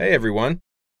Hey everyone.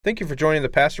 Thank you for joining the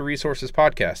Pastor Resources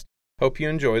Podcast. Hope you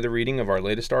enjoy the reading of our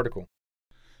latest article.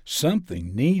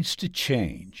 Something Needs to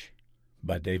Change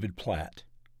by David Platt.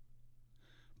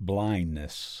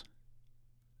 Blindness.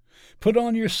 Put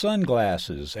on your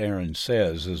sunglasses, Aaron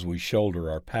says as we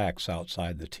shoulder our packs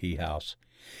outside the tea house.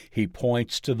 He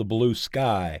points to the blue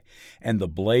sky and the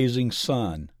blazing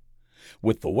sun.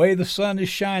 With the way the sun is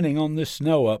shining on this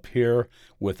snow up here,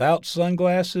 without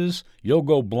sunglasses, you'll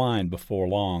go blind before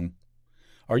long.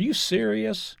 Are you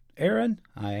serious, Aaron?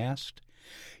 I asked.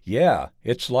 Yeah,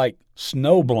 it's like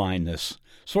snow blindness,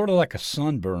 sort of like a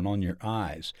sunburn on your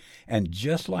eyes. And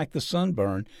just like the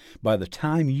sunburn, by the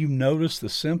time you notice the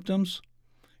symptoms,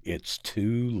 it's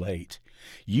too late.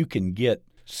 You can get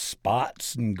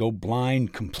spots and go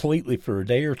blind completely for a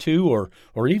day or two,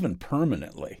 or even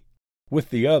permanently. With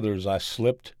the others, I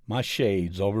slipped my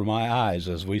shades over my eyes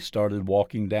as we started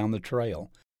walking down the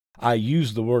trail. I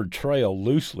use the word trail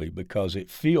loosely because it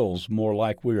feels more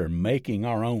like we are making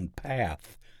our own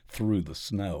path through the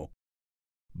snow.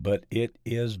 But it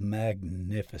is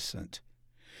magnificent.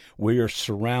 We are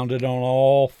surrounded on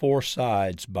all four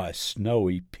sides by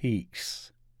snowy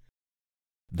peaks.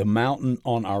 The mountain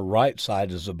on our right side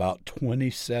is about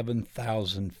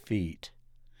 27,000 feet.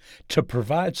 To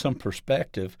provide some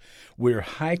perspective, we're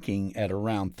hiking at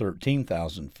around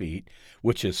 13,000 feet,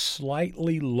 which is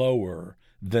slightly lower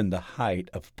than the height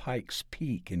of Pikes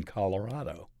Peak in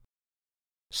Colorado.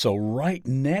 So right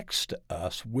next to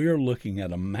us, we're looking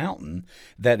at a mountain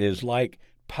that is like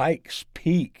Pikes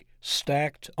Peak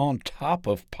stacked on top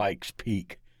of Pikes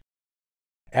Peak.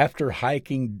 After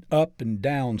hiking up and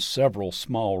down several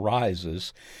small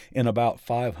rises, in about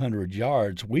 500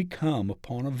 yards, we come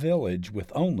upon a village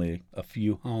with only a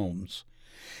few homes.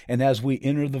 And as we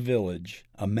enter the village,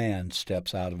 a man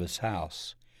steps out of his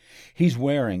house. He's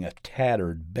wearing a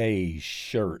tattered beige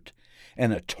shirt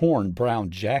and a torn brown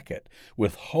jacket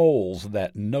with holes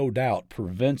that no doubt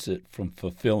prevents it from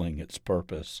fulfilling its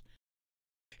purpose.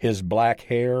 His black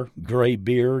hair, gray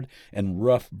beard, and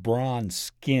rough bronze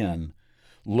skin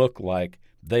look like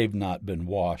they've not been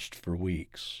washed for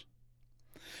weeks.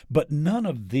 But none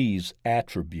of these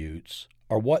attributes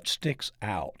are what sticks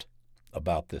out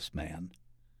about this man.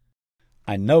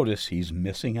 I notice he's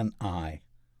missing an eye.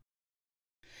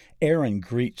 Aaron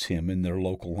greets him in their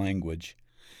local language,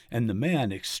 and the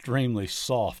man, extremely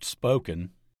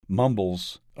soft-spoken,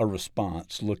 mumbles a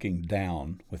response, looking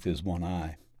down with his one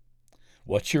eye.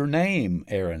 "What's your name?"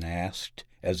 Aaron asked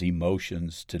as he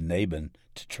motions to Nabin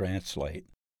to translate.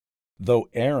 Though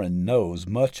Aaron knows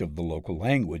much of the local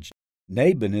language,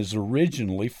 Nabin is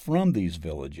originally from these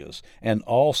villages and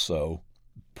also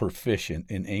proficient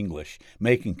in English,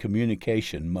 making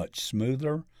communication much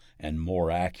smoother and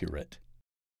more accurate.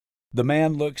 The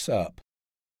man looks up,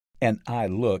 and I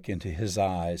look into his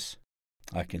eyes.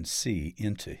 I can see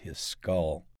into his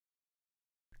skull.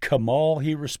 "Kamal,"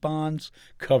 he responds,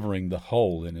 covering the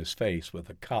hole in his face with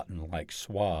a cotton-like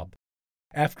swab.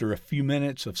 After a few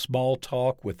minutes of small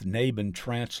talk with Nabin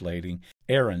translating,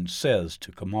 Aaron says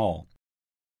to Kamal,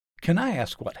 "Can I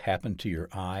ask what happened to your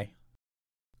eye?"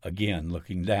 Again,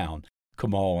 looking down,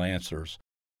 Kamal answers,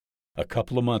 "A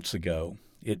couple of months ago,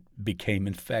 it became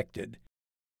infected,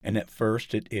 and at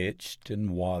first it itched and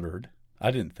watered.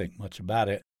 I didn't think much about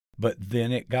it, but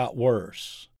then it got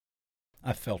worse.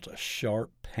 I felt a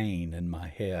sharp pain in my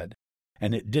head,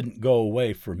 and it didn't go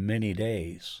away for many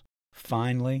days.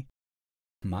 Finally,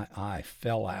 my eye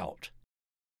fell out."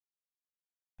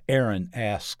 Aaron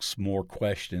asks more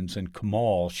questions, and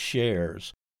Kamal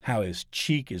shares how his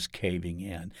cheek is caving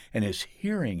in and his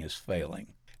hearing is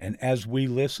failing. And as we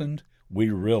listened, we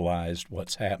realized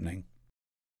what's happening.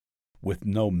 With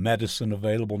no medicine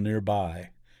available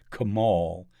nearby,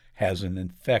 Kamal has an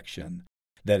infection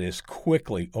that is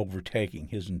quickly overtaking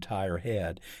his entire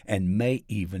head and may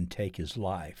even take his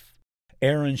life.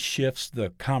 Aaron shifts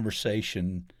the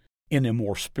conversation in a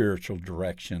more spiritual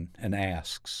direction and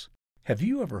asks, "Have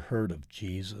you ever heard of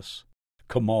Jesus?"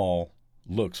 Kamal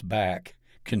looks back,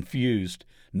 confused.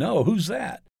 "No, who's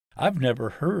that? I've never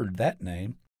heard that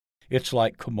name." It's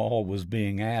like Kamal was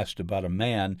being asked about a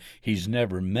man he's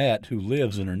never met who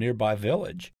lives in a nearby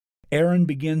village. Aaron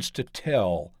begins to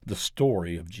tell the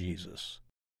story of Jesus.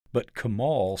 But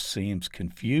Kamal seems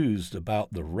confused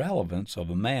about the relevance of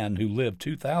a man who lived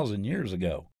 2,000 years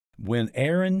ago. When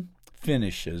Aaron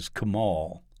finishes,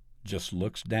 Kamal just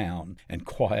looks down and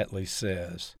quietly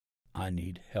says, "I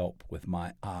need help with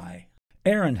my eye."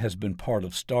 Aaron has been part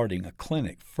of starting a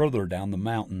clinic further down the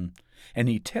mountain, and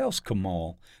he tells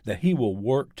Kamal that he will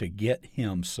work to get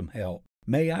him some help.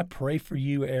 "May I pray for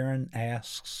you?" Aaron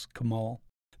asks Kamal.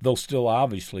 Though still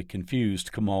obviously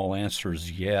confused, Kamal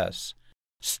answers yes.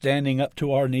 Standing up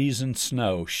to our knees in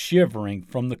snow, shivering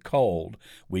from the cold,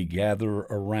 we gather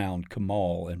around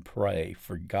Kamal and pray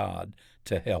for God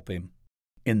to help him.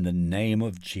 In the name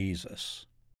of Jesus.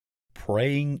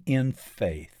 Praying in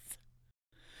faith.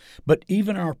 But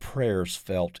even our prayers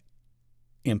felt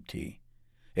empty,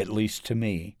 at least to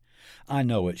me. I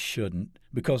know it shouldn't,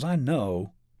 because I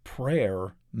know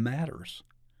prayer matters.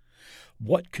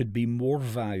 What could be more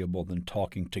valuable than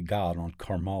talking to God on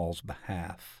Kamal's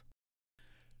behalf?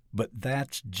 But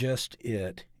that's just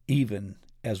it. Even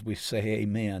as we say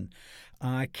amen,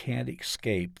 I can't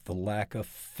escape the lack of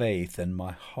faith in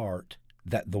my heart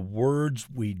that the words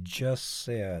we just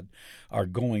said are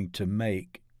going to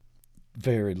make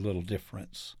very little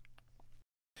difference.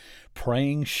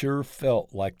 Praying sure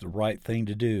felt like the right thing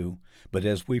to do, but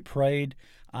as we prayed,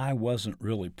 I wasn't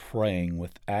really praying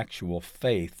with actual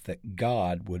faith that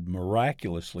God would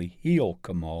miraculously heal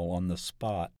Kamal on the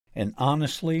spot. And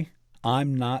honestly,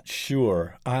 I'm not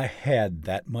sure I had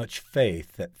that much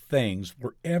faith that things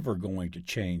were ever going to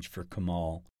change for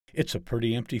Kamal. It's a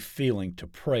pretty empty feeling to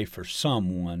pray for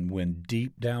someone when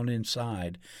deep down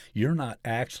inside you're not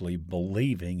actually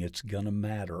believing it's going to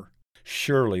matter.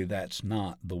 Surely that's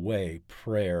not the way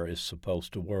prayer is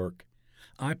supposed to work.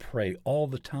 I pray all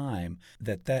the time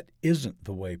that isn't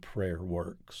the way prayer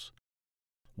works.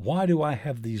 Why do I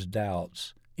have these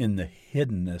doubts in the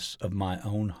hiddenness of my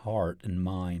own heart and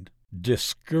mind?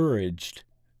 Discouraged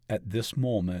at this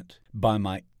moment by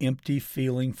my empty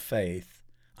feeling faith,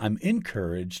 I'm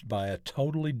encouraged by a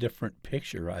totally different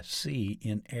picture I see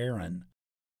in Aaron.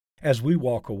 As we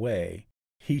walk away,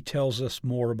 he tells us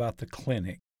more about the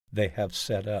clinic they have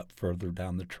set up further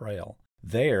down the trail.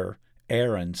 There,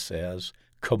 Aaron says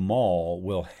Kamal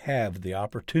will have the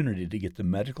opportunity to get the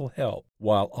medical help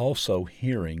while also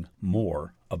hearing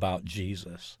more about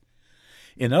Jesus.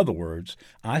 In other words,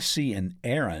 I see in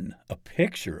Aaron a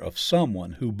picture of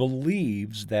someone who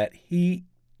believes that he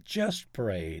just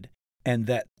prayed and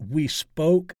that we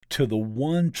spoke to the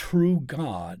one true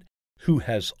God who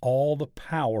has all the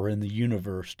power in the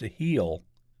universe to heal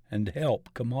and help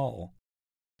Kamal.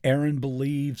 Aaron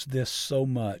believes this so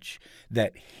much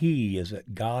that he is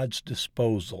at God's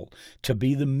disposal to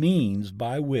be the means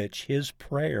by which his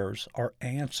prayers are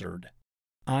answered.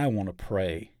 I want to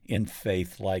pray in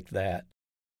faith like that,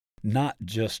 not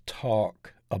just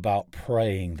talk about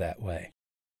praying that way.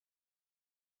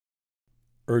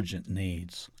 Urgent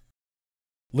needs.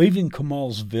 Leaving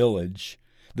Kamal's village,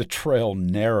 the trail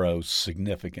narrows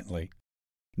significantly.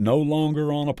 No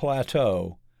longer on a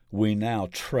plateau, we now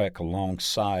trek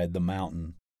alongside the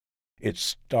mountain. It's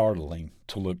startling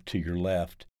to look to your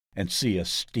left and see a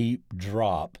steep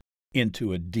drop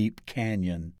into a deep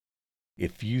canyon.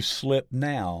 If you slip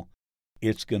now,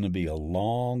 it's going to be a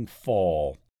long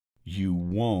fall you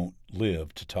won't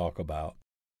live to talk about.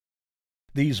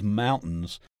 These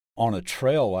mountains, on a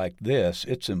trail like this,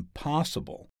 it's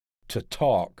impossible to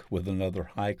talk with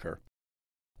another hiker.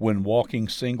 When walking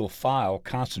single file,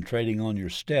 concentrating on your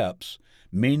steps,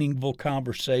 meaningful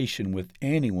conversation with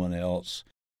anyone else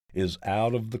is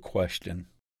out of the question.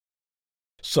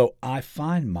 So I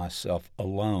find myself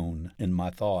alone in my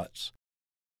thoughts.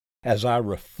 As I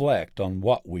reflect on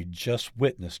what we just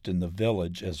witnessed in the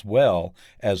village as well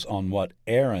as on what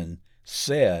Aaron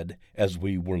said as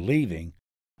we were leaving,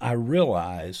 I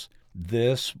realize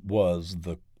this was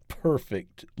the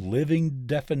perfect living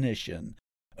definition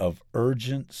of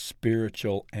urgent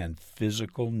spiritual and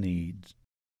physical needs.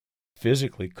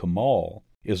 Physically, Kamal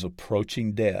is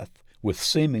approaching death with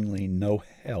seemingly no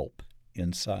help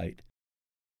in sight.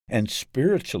 And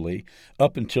spiritually,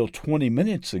 up until 20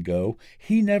 minutes ago,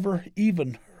 he never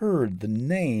even heard the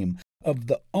name of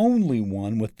the only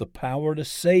one with the power to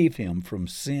save him from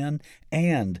sin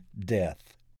and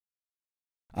death.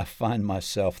 I find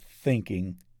myself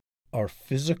thinking, are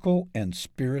physical and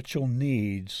spiritual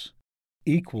needs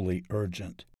equally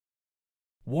urgent?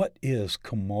 What is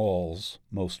Kamal's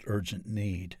most urgent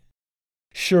need?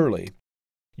 Surely,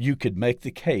 you could make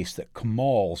the case that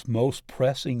Kamal's most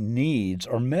pressing needs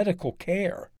are medical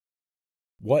care.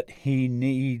 What he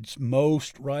needs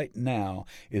most right now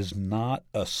is not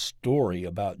a story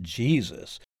about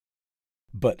Jesus,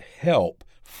 but help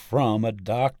from a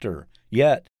doctor.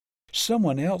 Yet,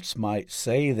 someone else might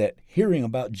say that hearing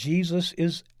about Jesus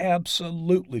is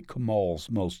absolutely Kamal's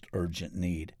most urgent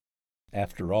need.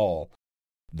 After all,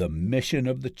 the mission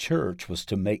of the church was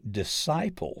to make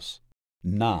disciples,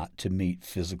 not to meet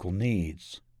physical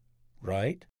needs,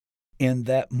 right? In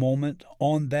that moment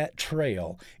on that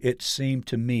trail, it seemed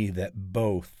to me that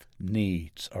both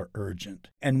needs are urgent,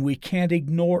 and we can't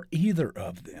ignore either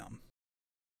of them.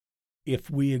 If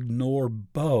we ignore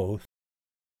both,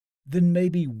 then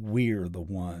maybe we're the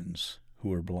ones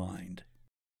who are blind.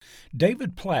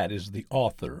 David Platt is the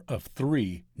author of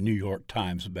 3 New York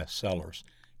Times bestsellers,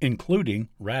 including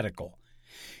Radical.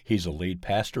 He's a lead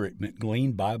pastor at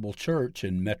McLean Bible Church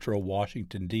in Metro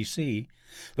Washington, D.C.,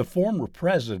 the former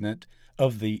president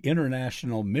of the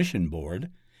International Mission Board,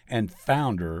 and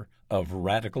founder of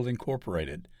Radical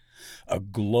Incorporated, a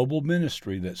global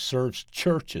ministry that serves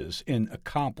churches in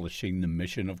accomplishing the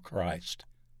mission of Christ.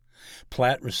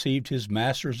 Platt received his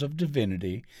Master's of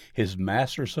Divinity, his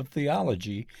Master's of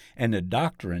Theology, and a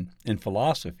doctorate in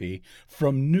philosophy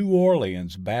from New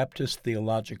Orleans Baptist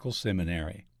Theological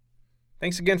Seminary.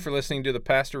 Thanks again for listening to the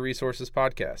Pastor Resources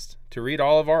Podcast. To read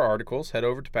all of our articles, head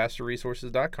over to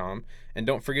pastorresources.com, and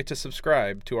don't forget to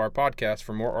subscribe to our podcast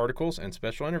for more articles and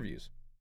special interviews.